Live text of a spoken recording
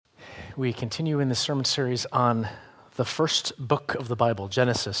we continue in the sermon series on the first book of the Bible,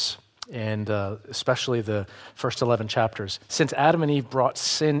 Genesis, and especially the first 11 chapters. Since Adam and Eve brought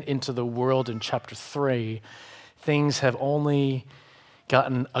sin into the world in chapter 3, things have only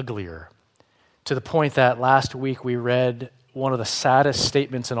gotten uglier, to the point that last week we read one of the saddest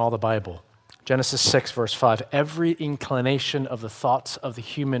statements in all the Bible. Genesis 6, verse 5, every inclination of the thoughts of the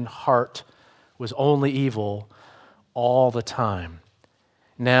human heart was only evil all the time.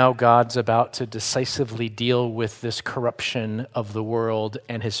 Now God's about to decisively deal with this corruption of the world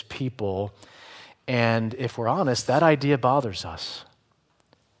and his people. And if we're honest, that idea bothers us.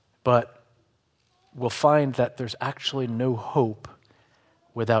 But we'll find that there's actually no hope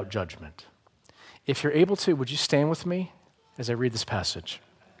without judgment. If you're able to, would you stand with me as I read this passage?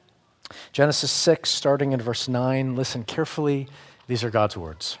 Genesis 6, starting in verse 9, listen carefully. These are God's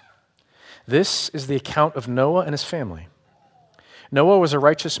words. This is the account of Noah and his family. Noah was a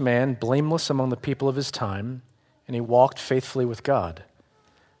righteous man, blameless among the people of his time, and he walked faithfully with God.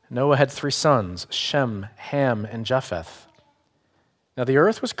 Noah had 3 sons, Shem, Ham, and Japheth. Now the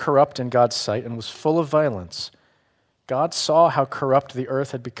earth was corrupt in God's sight and was full of violence. God saw how corrupt the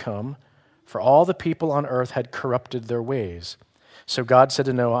earth had become, for all the people on earth had corrupted their ways. So God said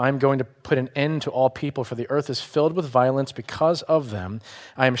to Noah, I'm going to put an end to all people, for the earth is filled with violence because of them.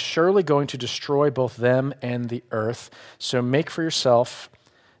 I am surely going to destroy both them and the earth. So make yourself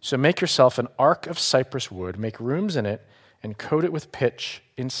an ark of cypress wood, make rooms in it, and coat it with pitch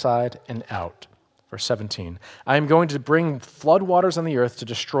inside and out. Verse 17, I am going to bring floodwaters on the earth to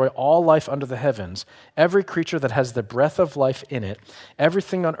destroy all life under the heavens. Every creature that has the breath of life in it,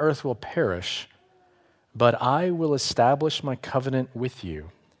 everything on earth will perish. But I will establish my covenant with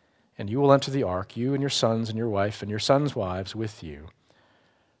you, and you will enter the ark, you and your sons and your wife and your sons' wives with you.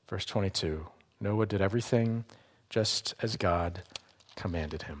 Verse 22, Noah did everything just as God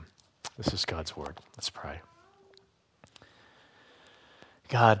commanded him. This is God's word. Let's pray.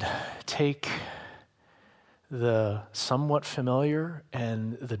 God, take the somewhat familiar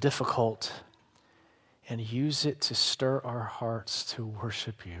and the difficult and use it to stir our hearts to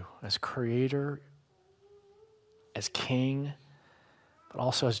worship you as creator, as king, but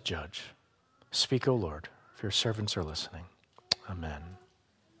also as judge. Speak, O Lord, if your servants are listening. Amen.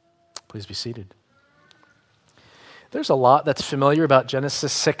 Please be seated. There's a lot that's familiar about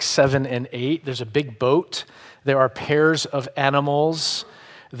Genesis 6, 7, and 8. There's a big boat. There are pairs of animals.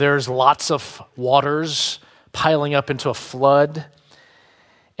 There's lots of waters piling up into a flood.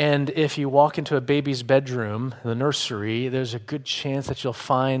 And if you walk into a baby's bedroom, the nursery, there's a good chance that you'll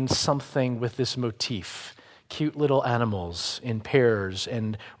find something with this motif. Cute little animals in pairs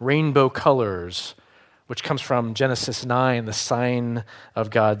and rainbow colors, which comes from Genesis 9, the sign of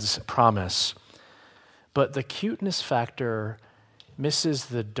God's promise. But the cuteness factor misses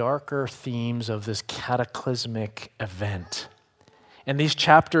the darker themes of this cataclysmic event. And these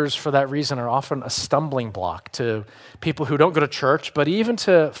chapters, for that reason, are often a stumbling block to people who don't go to church, but even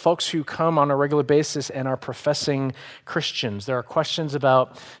to folks who come on a regular basis and are professing Christians. There are questions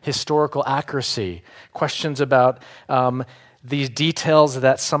about historical accuracy, questions about these details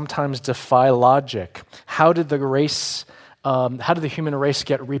that sometimes defy logic. How did the human race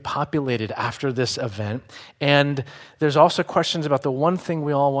get repopulated after this event? And there's also questions about the one thing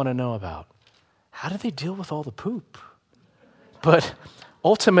we all want to know about. How did they deal with all the poop? But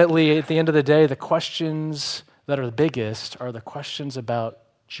ultimately, at the end of the day, the questions that are the biggest are the questions about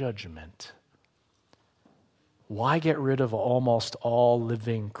judgment. Why get rid of almost all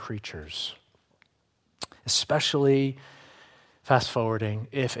living creatures? Especially, fast forwarding,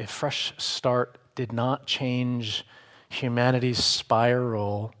 if a fresh start did not change humanity's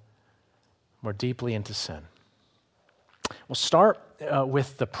spiral more deeply into sin. We'll start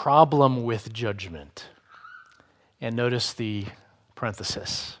with the problem with judgment. And notice the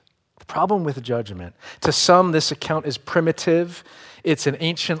parenthesis. The problem with judgment. To some, this account is primitive. It's an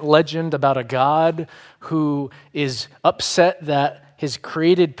ancient legend about a God who is upset that his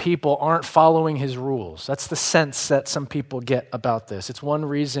created people aren't following his rules. That's the sense that some people get about this. It's one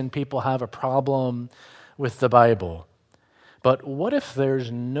reason people have a problem with the Bible. But what if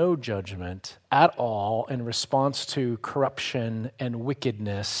there's no judgment at all in response to corruption and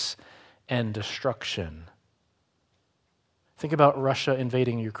wickedness and destruction? Think about Russia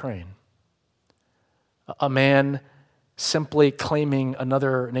invading Ukraine. A man simply claiming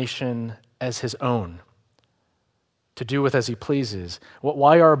another nation as his own, to do with as he pleases.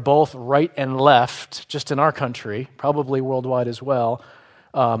 Why are both right and left, just in our country, probably worldwide as well,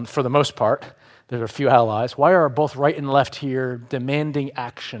 for the most part, there are a few allies, why are both right and left here demanding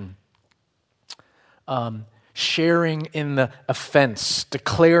action? sharing in the offense,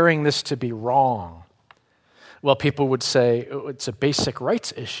 declaring this to be wrong. Well, people would say, oh, it's a basic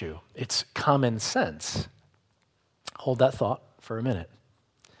rights issue. It's common sense. Hold that thought for a minute.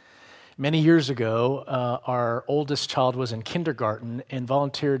 Many years ago, our oldest child was in kindergarten and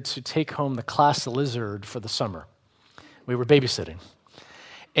volunteered to take home the class lizard for the summer. We were babysitting.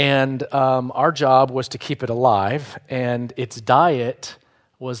 And our job was to keep it alive, and its diet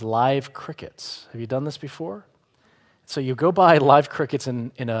was live crickets. Have you done this before? So you go buy live crickets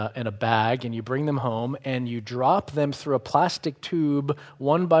in a bag, and you bring them home, and you drop them through a plastic tube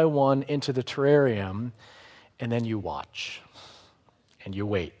one by one into the terrarium, and then you watch, and you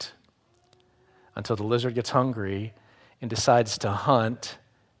wait until the lizard gets hungry and decides to hunt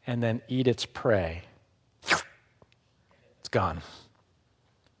and then eat its prey. It's gone.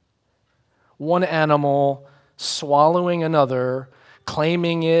 One animal swallowing another,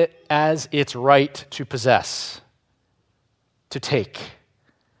 claiming it as its right to possess, to take,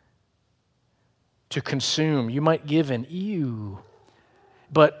 to consume. You might give an ew,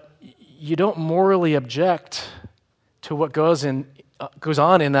 but you don't morally object to what goes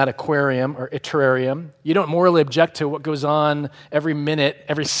on in that aquarium or terrarium. You don't morally object to what goes on every minute,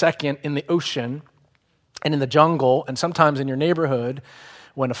 every second in the ocean and in the jungle, and sometimes in your neighborhood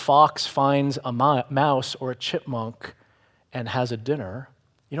when a fox finds a mouse or a chipmunk and has a dinner.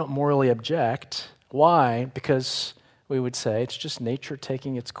 You don't morally object. Why? Because we would say it's just nature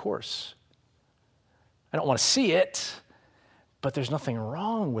taking its course. I don't want to see it, but there's nothing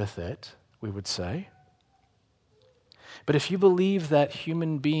wrong with it, we would say. But if you believe that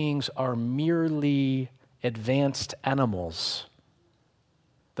human beings are merely advanced animals,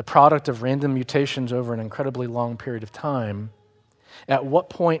 the product of random mutations over an incredibly long period of time, at what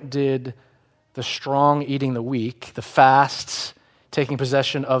point did the strong eating the weak, the fasts taking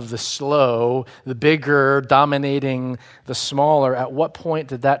possession of the slow, the bigger dominating the smaller, at what point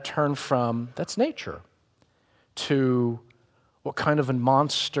did that turn from, that's nature, to what kind of a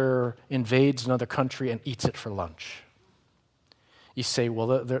monster invades another country and eats it for lunch? You say,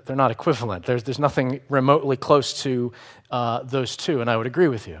 well, they're not equivalent. There's nothing remotely close to those two, and I would agree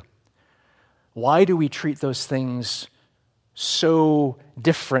with you. Why do we treat those things so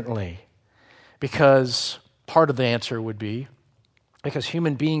differently? Because part of the answer would be because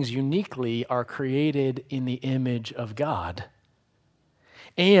human beings uniquely are created in the image of God.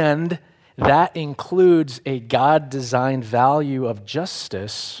 And that includes a God-designed value of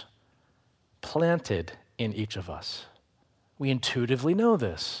justice planted in each of us. We intuitively know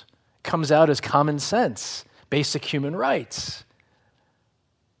this. It comes out as common sense, basic human rights.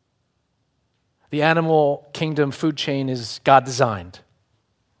 The animal kingdom food chain is God-designed.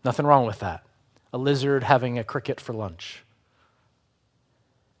 Nothing wrong with that. A lizard having a cricket for lunch.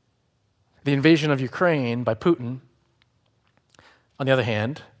 The invasion of Ukraine by Putin, on the other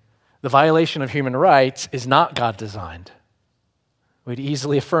hand, the violation of human rights is not God-designed. We'd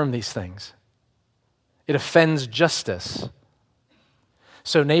easily affirm these things. It offends justice.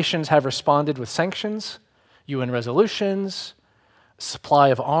 So nations have responded with sanctions, UN resolutions, supply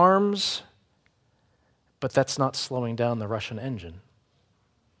of arms, but that's not slowing down the Russian engine.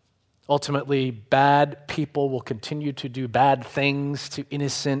 Ultimately, bad people will continue to do bad things to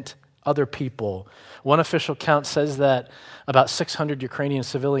innocent other people. One official count says that about 600 Ukrainian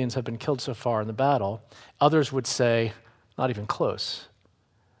civilians have been killed so far in the battle. Others would say, not even close.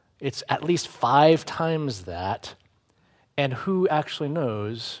 It's at least 5 times that. And who actually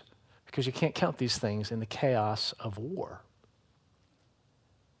knows? Because you can't count these things in the chaos of war.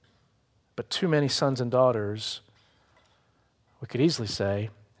 But too many sons and daughters, we could easily say,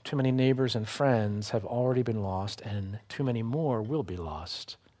 too many neighbors and friends have already been lost, and too many more will be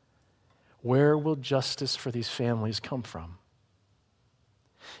lost. Where will justice for these families come from?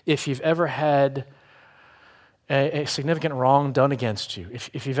 If you've ever had a significant wrong done against you,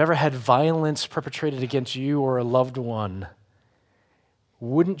 if you've ever had violence perpetrated against you or a loved one,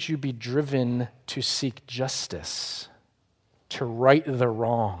 wouldn't you be driven to seek justice, to right the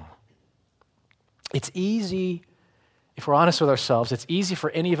wrong? It's easy, if we're honest with ourselves, it's easy for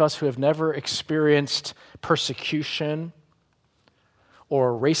any of us who have never experienced persecution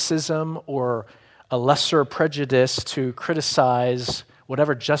or racism or a lesser prejudice to criticize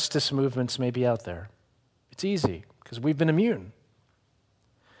whatever justice movements may be out there. It's easy because we've been immune.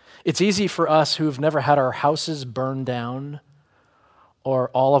 It's easy for us who have never had our houses burned down or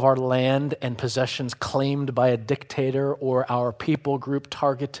all of our land and possessions claimed by a dictator or our people group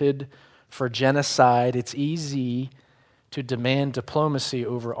targeted for genocide. It's easy to demand diplomacy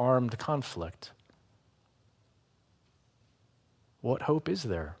over armed conflict. What hope is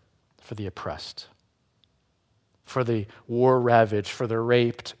there for the oppressed? for the war-ravaged, for the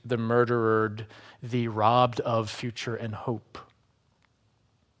raped, the murdered, the robbed of future and hope.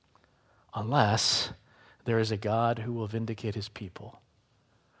 Unless there is a God who will vindicate his people,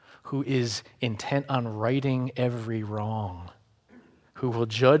 who is intent on righting every wrong, who will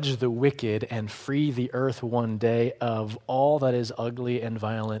judge the wicked and free the earth one day of all that is ugly and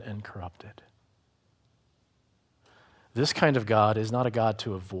violent and corrupted. This kind of God is not a God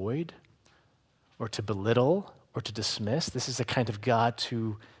to avoid or to belittle or to dismiss. This is the kind of God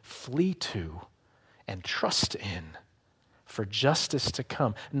to flee to and trust in for justice to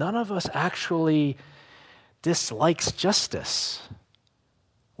come. None of us actually dislikes justice.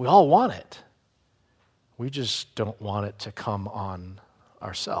 We all want it. We just don't want it to come on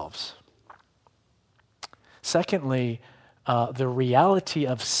ourselves. Secondly, the reality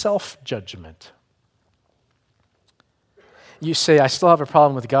of self-judgment. You say, I still have a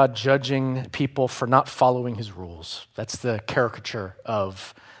problem with God judging people for not following his rules. That's the caricature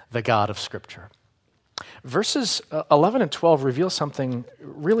of the God of Scripture. Verses 11 and 12 reveal something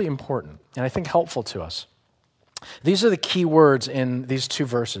really important and I think helpful to us. These are the key words in these two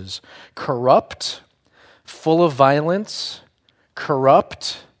verses. Corrupt, full of violence,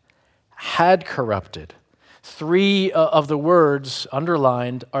 corrupt, had corrupted. Three of the words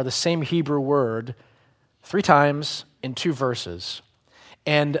underlined are the same Hebrew word 3 times in 2 verses.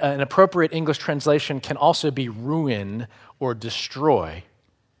 And an appropriate English translation can also be ruin or destroy.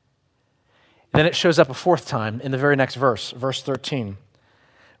 Then it shows up a 4th time in the very next verse, verse 13,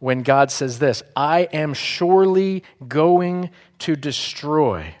 when God says this, I am surely going to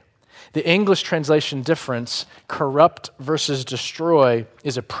destroy. The English translation difference, corrupt versus destroy,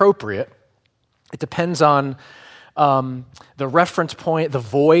 is appropriate. It depends on the reference point, the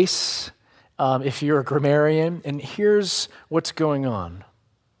voice, if you're a grammarian. And here's what's going on.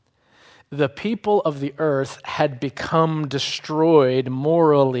 The people of the earth had become destroyed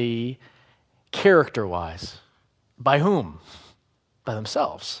morally, character-wise. By whom? By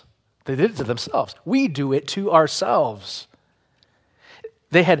themselves. They did it to themselves. We do it to ourselves.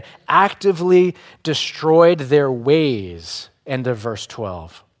 They had actively destroyed their ways, end of verse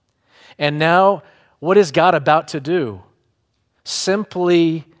 12. And now, what is God about to do?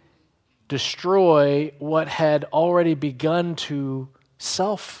 Simply destroy what had already begun to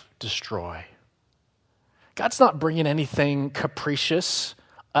self-destroy. God's not bringing anything capricious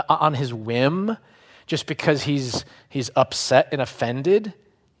on his whim just because he's upset and offended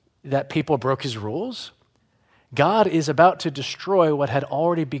that people broke his rules. God is about to destroy what had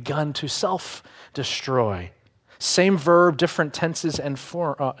already begun to self-destroy. Same verb, different tenses and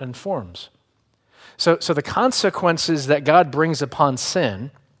forms. So the consequences that God brings upon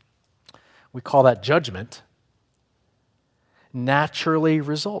sin, we call that judgment, naturally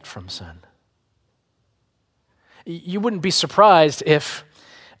result from sin. You wouldn't be surprised if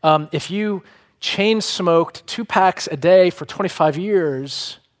you chain smoked 2 packs a day for 25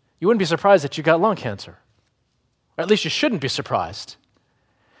 years, you wouldn't be surprised that you got lung cancer. Or at least you shouldn't be surprised.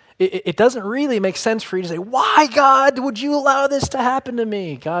 It doesn't really make sense for you to say, why, God, would you allow this to happen to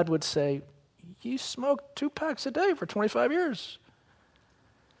me? God would say, you smoked 2 packs a day for 25 years.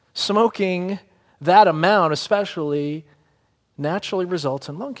 Smoking that amount especially naturally results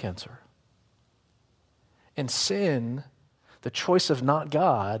in lung cancer. And sin, the choice of not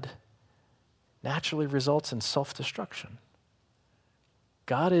God, naturally results in self-destruction.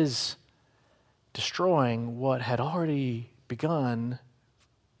 God is destroying what had already begun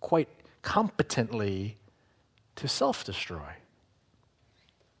quite competently to self-destroy.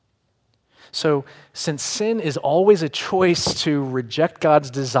 So, since sin is always a choice to reject God's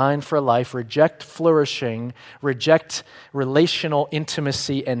design for life, reject flourishing, reject relational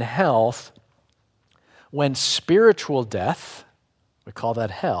intimacy and health, when spiritual death, we call that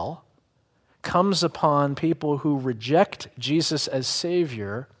hell, comes upon people who reject Jesus as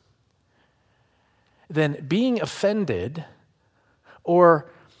Savior, then being offended or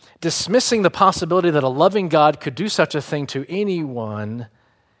dismissing the possibility that a loving God could do such a thing to anyone,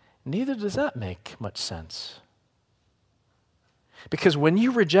 neither does that make much sense. Because when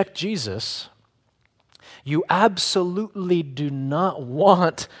you reject Jesus, you absolutely do not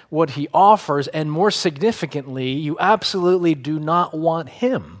want what he offers, and more significantly, you absolutely do not want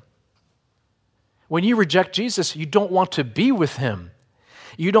him. When you reject Jesus, you don't want to be with him.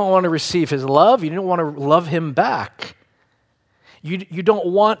 You don't want to receive his love. You don't want to love him back. You don't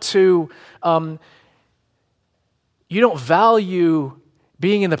want to, you don't value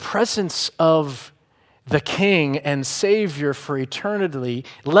being in the presence of the King and Savior for eternity,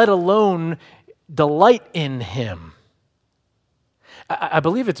 let alone delight in him. I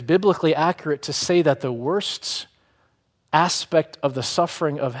believe it's biblically accurate to say that the worst aspect of the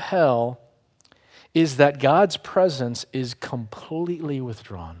suffering of hell is that God's presence is completely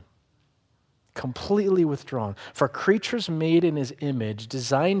withdrawn. Completely withdrawn. For creatures made in his image,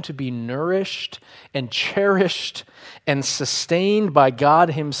 designed to be nourished and cherished and sustained by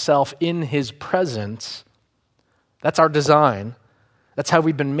God himself in his presence, that's our design. That's how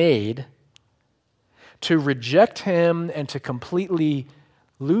we've been made. To reject him and to completely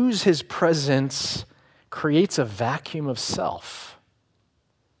lose his presence creates a vacuum of self.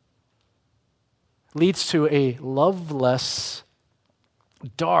 Leads to a loveless,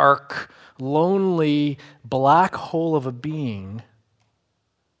 dark, lonely, black hole of a being,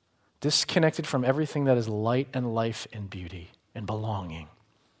 disconnected from everything that is light and life and beauty and belonging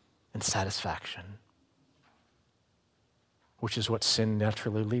and satisfaction, which is what sin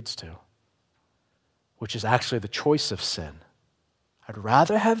naturally leads to, which is actually the choice of sin. I'd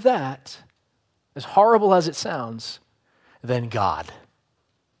rather have that, as horrible as it sounds, than God.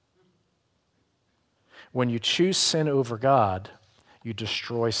 When you choose sin over God, you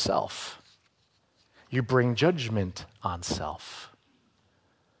destroy self. You bring judgment on self.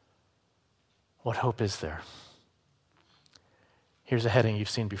 What hope is there? Here's a heading you've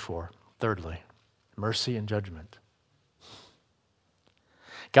seen before. Thirdly, mercy and judgment.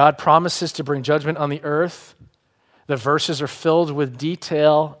 God promises to bring judgment on the earth. The verses are filled with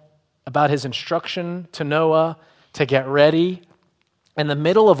detail about his instruction to Noah to get ready. In the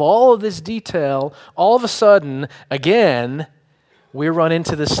middle of all of this detail, all of a sudden, again, we run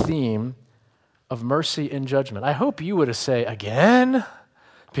into this theme of mercy and judgment. I hope you would say, again?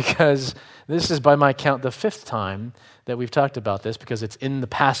 Because this is, by my count, the fifth time that we've talked about this, because it's in the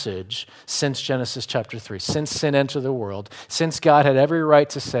passage since Genesis chapter 3, since sin entered the world, since God had every right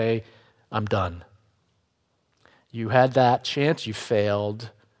to say, I'm done. You had that chance, you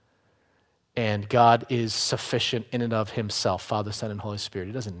failed. And God is sufficient in and of himself, Father, Son, and Holy Spirit.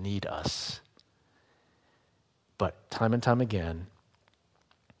 He doesn't need us. But time and time again,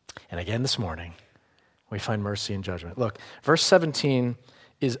 and again this morning, we find mercy and judgment. Look, verse 17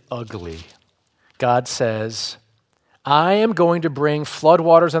 is ugly. God says, I am going to bring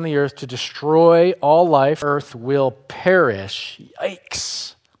floodwaters on the earth to destroy all life. Earth will perish.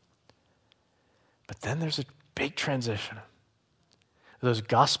 Yikes. But then there's a big transition. Those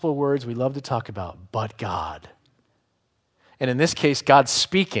gospel words we love to talk about, but God. And in this case, God's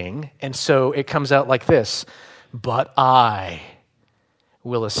speaking, and so it comes out like this, but I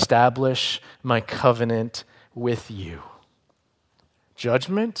will establish my covenant with you.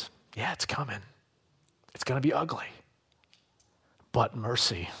 Judgment? Yeah, it's coming. It's going to be ugly. But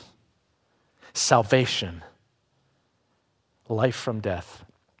mercy, salvation, life from death,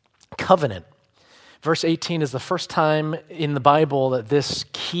 covenant. Verse 18 is the first time in the Bible that this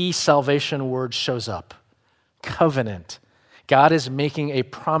key salvation word shows up. Covenant. God is making a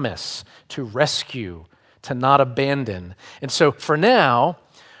promise to rescue, to not abandon. And so for now,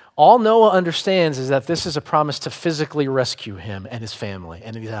 all Noah understands is that this is a promise to physically rescue him and his family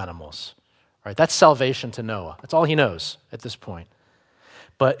and these animals. Right? That's salvation to Noah. That's all he knows at this point.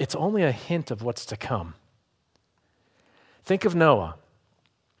 But it's only a hint of what's to come. Think of Noah.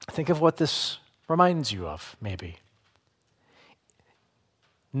 Think of what this reminds you of, maybe.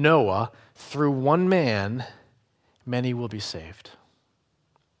 Noah, through one man, many will be saved.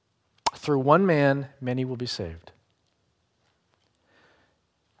 Through one man, many will be saved.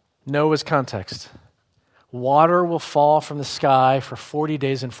 Noah's context. Water will fall from the sky for 40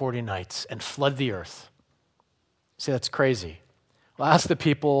 days and 40 nights and flood the earth. See, that's crazy. Well, ask the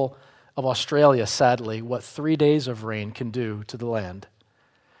people of Australia, sadly, what 3 days of rain can do to the land.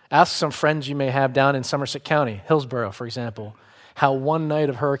 Ask some friends you may have down in Somerset County, Hillsborough, for example, how one night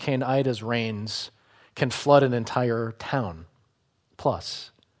of Hurricane Ida's rains can flood an entire town.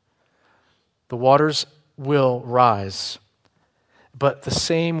 Plus, the waters will rise, but the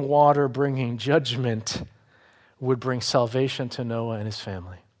same water bringing judgment would bring salvation to Noah and his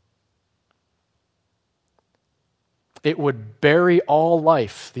family. It would bury all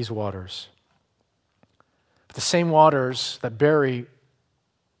life, these waters. But the same waters that bury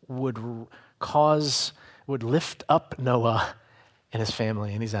would lift up Noah and his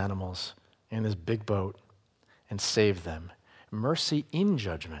family and these animals in this big boat and save them. Mercy in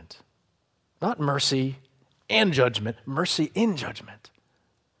judgment. Not mercy and judgment, mercy in judgment.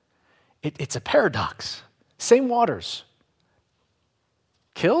 It's a paradox. Same waters.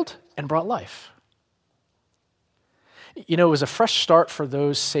 Killed and brought life. You know, it was a fresh start for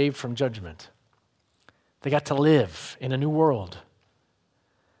those saved from judgment. They got to live in a new world.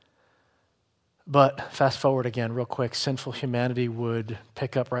 But fast forward again real quick, sinful humanity would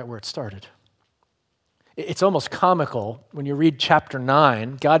pick up right where it started. It's almost comical when you read chapter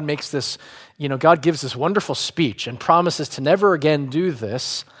 9. God makes this, God gives this wonderful speech and promises to never again do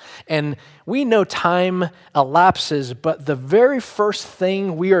this. And we know time elapses, but the very first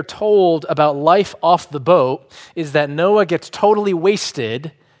thing we are told about life off the boat is that Noah gets totally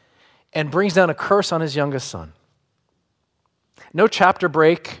wasted and brings down a curse on his youngest son. No chapter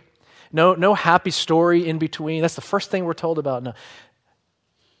break, no happy story in between. That's the first thing we're told about Noah.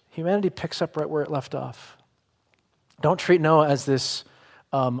 Humanity picks up right where it left off. Don't treat Noah as this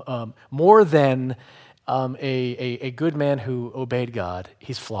more than a good man who obeyed God.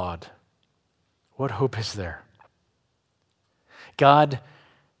 He's flawed. What hope is there? God,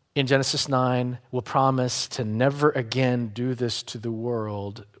 in Genesis 9, will promise to never again do this to the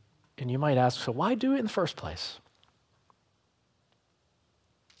world. And you might ask, so why do it in the first place?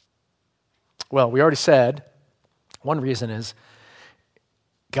 Well, we already said one reason is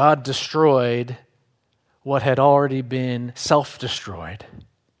God destroyed what had already been self-destroyed.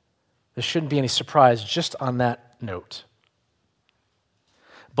 There shouldn't be any surprise just on that note.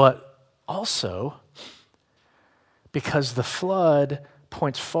 But also, because the flood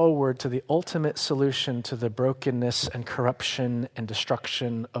points forward to the ultimate solution to the brokenness and corruption and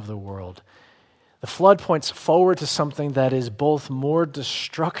destruction of the world. The flood points forward to something that is both more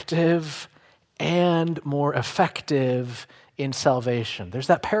destructive and more effective in salvation. There's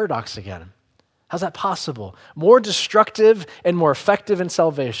that paradox again. How's that possible? More destructive and more effective in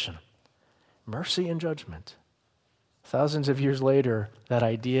salvation. Mercy and judgment. Thousands of years later, that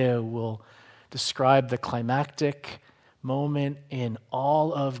idea will describe the climactic moment in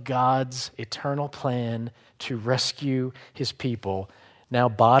all of God's eternal plan to rescue his people, now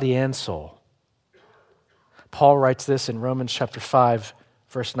body and soul. Paul writes this in Romans chapter 5,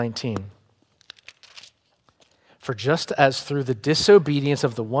 verse 19. For just as through the disobedience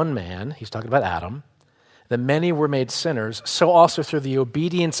of the one man, he's talking about Adam, the many were made sinners, so also through the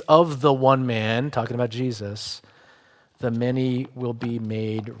obedience of the one man, talking about Jesus, the many will be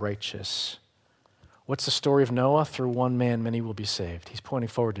made righteous. What's the story of Noah? Through one man, many will be saved. He's pointing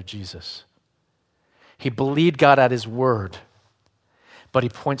forward to Jesus. He believed God at his word, but he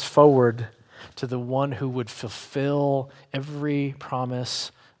points forward to the one who would fulfill every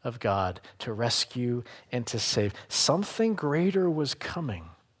promise of God to rescue and to save. Something greater was coming.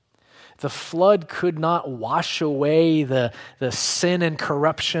 The flood could not wash away the sin and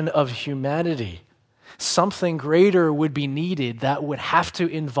corruption of humanity. Something greater would be needed that would have to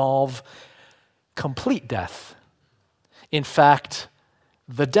involve complete death. In fact,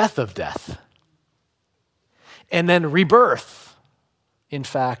 the death of death. And then rebirth. In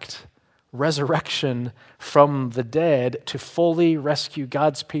fact, resurrection from the dead to fully rescue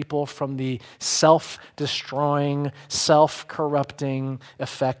God's people from the self-destroying, self-corrupting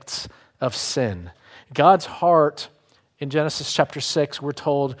effects of sin. God's heart, in Genesis chapter 6, we're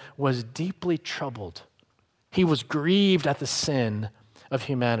told, was deeply troubled. He was grieved at the sin of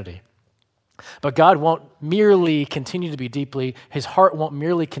humanity. But God won't merely continue to be his heart won't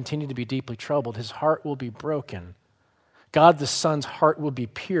merely continue to be deeply troubled. His heart will be broken. God the Son's heart will be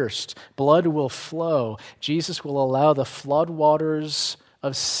pierced. Blood will flow. Jesus will allow the floodwaters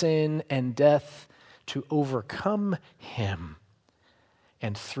of sin and death to overcome him.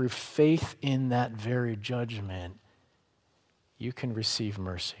 And through faith in that very judgment, you can receive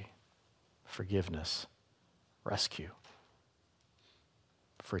mercy, forgiveness, rescue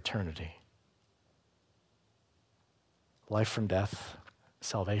for eternity. Life from death,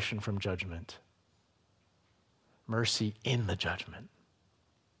 salvation from judgment. Mercy in the judgment.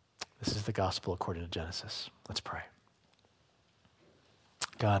 This is the gospel according to Genesis. Let's pray.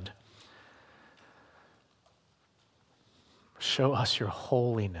 God, show us your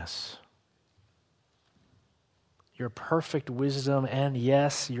holiness, your perfect wisdom, and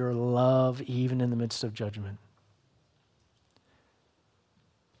yes, your love even in the midst of judgment.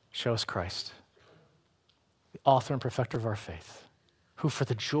 Show us Christ, the author and perfecter of our faith, who for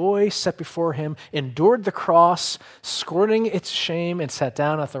the joy set before him endured the cross, scorning its shame, and sat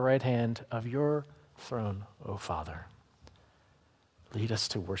down at the right hand of your throne, O Father. Lead us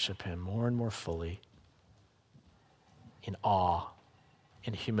to worship him more and more fully in awe,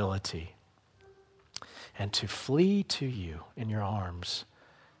 in humility, and to flee to you in your arms,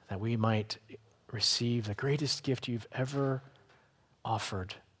 that we might receive the greatest gift you've ever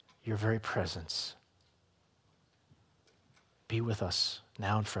offered, your very presence. Be with us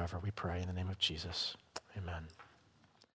now and forever, we pray in the name of Jesus. Amen.